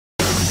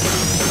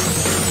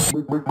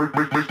Make the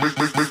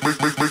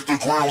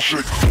ground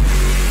shake.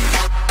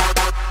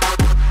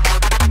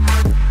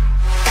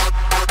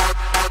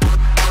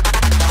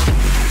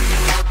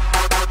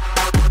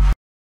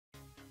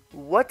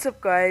 What's up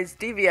guys,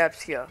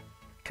 DvApps here.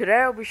 Today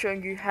I'll be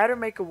showing you how to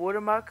make a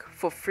watermark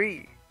for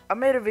free. I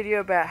made a video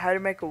about how to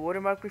make a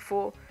watermark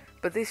before,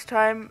 but this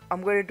time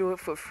I'm going to do it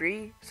for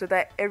free so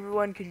that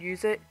everyone can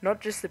use it,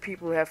 not just the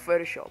people who have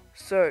Photoshop.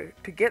 So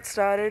to get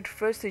started,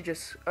 firstly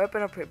just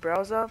open up your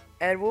browser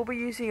and we'll be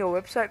using a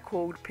website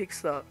called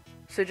Pixlr.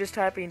 So just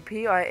type in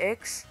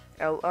pixlr.com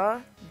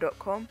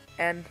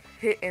and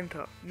hit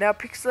enter. Now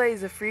Pixlr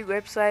is a free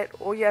website.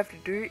 All you have to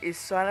do is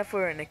sign up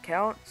for an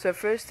account. So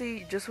firstly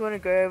you just want to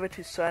go over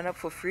to sign up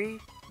for free.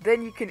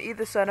 Then you can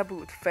either sign up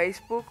with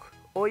Facebook,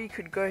 or you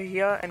could go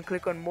here and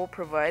click on more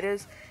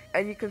providers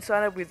and you can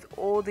sign up with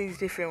all these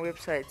different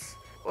websites.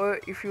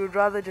 Or if you would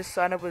rather just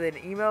sign up with an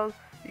email,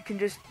 you can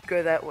just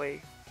go that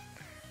way.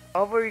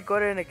 I've already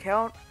got an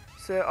account,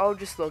 so I'll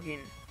just log in.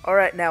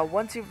 Alright, now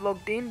once you've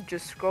logged in,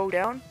 just scroll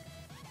down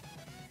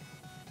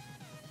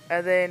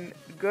and then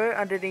go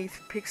underneath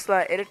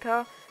Pixlr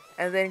editor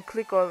and then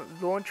click on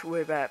launch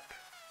web app.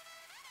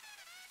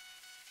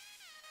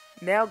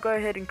 Now go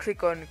ahead and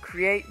click on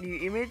create new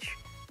image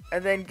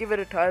and then give it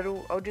a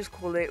title. I'll just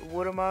call it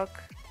watermark.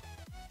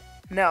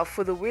 Now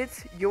for the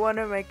width, you want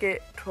to make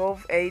it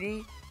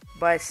 1280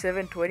 by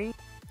 720,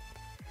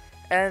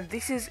 and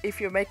this is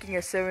if you're making a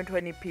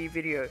 720p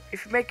video.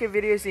 If you're making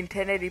videos in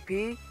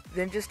 1080p,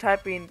 then just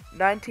type in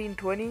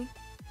 1920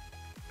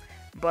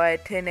 by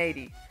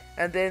 1080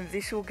 and then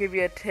this will give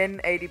you a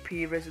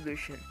 1080p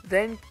resolution.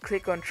 Then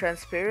click on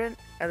transparent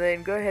and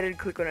then go ahead and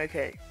click on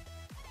OK.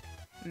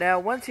 Now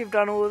once you've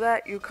done all of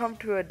that, you'll come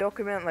to a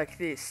document like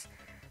this.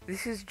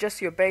 This is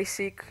just your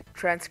basic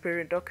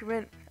transparent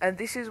document, and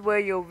this is where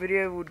your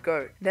video would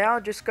go. Now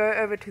just go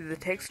over to the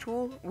text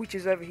tool, which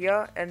is over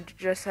here and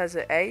just has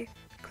an A.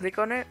 Click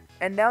on it,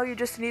 and now you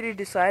just need to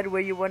decide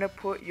where you want to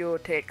put your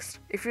text.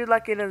 If you're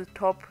like in the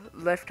top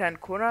left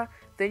hand corner,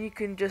 then you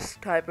can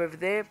just type over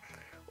there,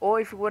 or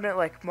if you want it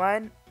like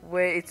mine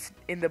where it's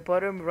in the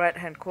bottom right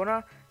hand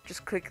corner,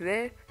 just click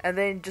there and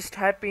then just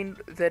type in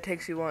the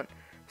text you want.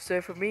 So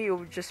for me it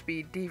would just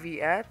be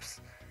DvApps.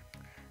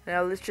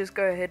 Now let's just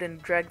go ahead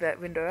and drag that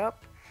window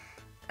up,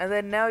 and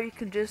then now you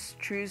can just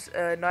choose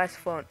a nice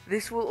font.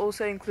 This will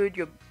also include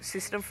your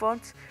system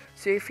fonts,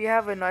 so if you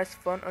have a nice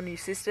font on your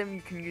system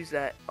you can use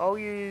that. I'll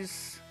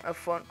use a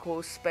font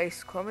called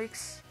Space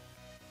Comics.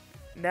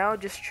 Now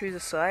just choose a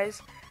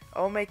size.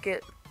 I'll make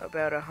it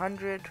about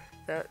 100.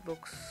 That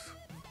looks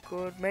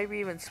good. Maybe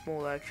even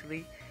smaller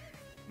actually.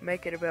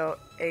 Make it about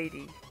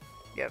 80.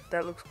 Yep,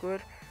 that looks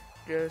good.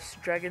 Just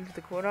drag into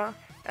the corner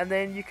and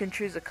then you can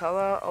choose a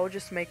color. I'll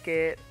just make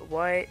it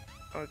white.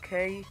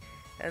 Okay,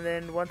 and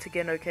then once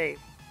again okay.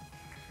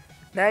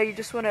 Now you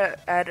just want to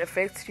add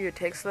effects to your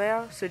text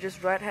layer, so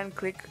just right hand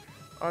click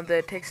on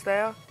the text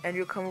layer and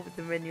you'll come up with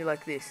the menu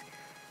like this.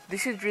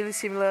 This is really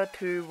similar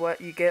to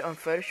what you get on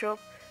Photoshop,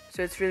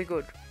 so it's really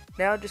good.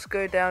 Now just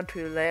go down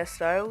to layer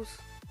styles.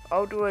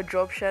 I'll do a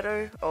drop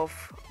shadow of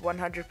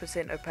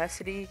 100%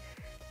 opacity,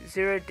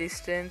 0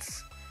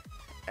 distance,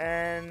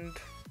 and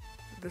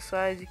the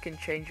size you can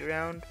change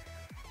around.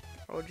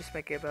 I'll just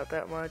make it about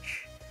that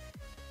much.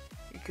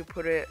 You could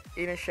put it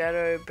inner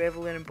shadow,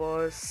 bevel and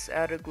emboss,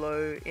 outer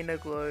glow, inner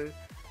glow.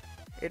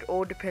 It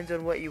all depends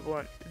on what you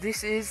want.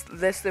 This is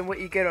less than what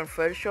you get on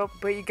Photoshop,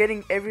 but you're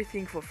getting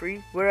everything for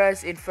free.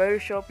 Whereas in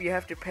Photoshop you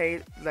have to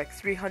pay like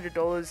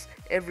 $300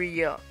 every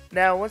year.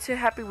 Now once you're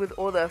happy with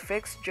all the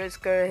effects,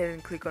 just go ahead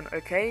and click on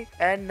OK.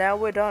 And now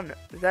we're done.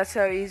 That's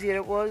how easy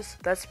it was.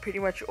 That's pretty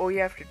much all you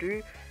have to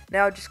do.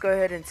 Now just go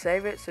ahead and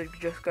save it. So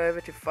just go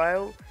over to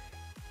File,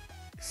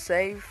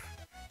 Save,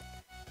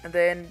 and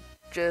then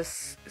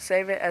just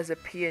save it as a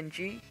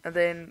PNG, and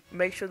then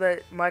make sure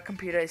that my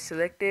computer is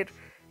selected.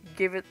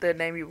 Give it the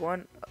name you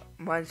want.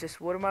 Mine's just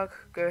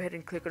Watermark. Go ahead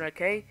and click on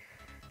OK.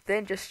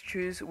 Then just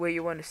choose where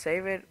you want to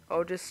save it.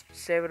 I'll just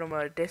save it on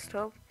my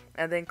desktop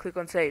and then click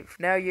on save.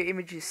 Now your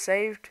image is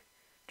saved.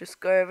 Just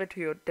go over to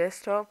your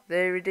desktop.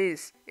 There it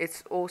is.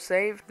 It's all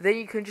saved. Then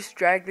you can just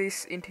drag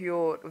this into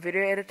your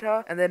video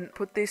editor and then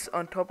put this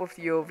on top of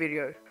your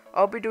video.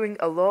 I'll be doing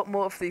a lot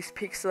more of these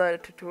Pixlr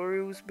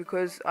tutorials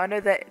because I know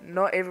that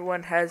not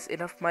everyone has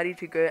enough money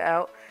to go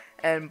out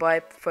and buy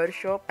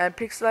Photoshop, and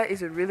Pixlr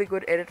is a really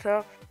good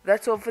editor.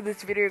 That's all for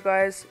this video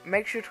guys.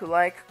 Make sure to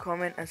like,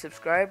 comment and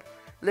subscribe.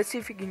 Let's see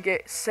if we can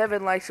get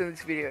 7 likes on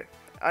this video.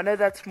 I know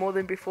that's more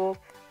than before,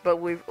 but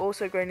we've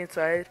also grown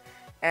inside.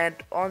 And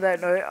on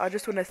that note, I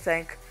just want to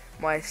thank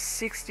my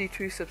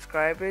 62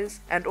 subscribers,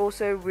 and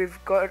also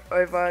we've got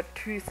over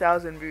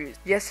 2,000 views.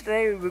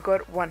 Yesterday we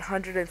got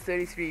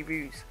 133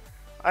 views.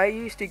 I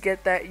used to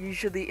get that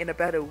usually in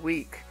about a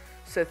week.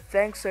 So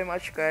thanks so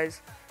much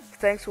guys.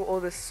 Thanks for all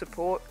the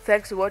support.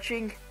 Thanks for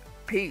watching.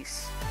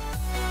 Peace.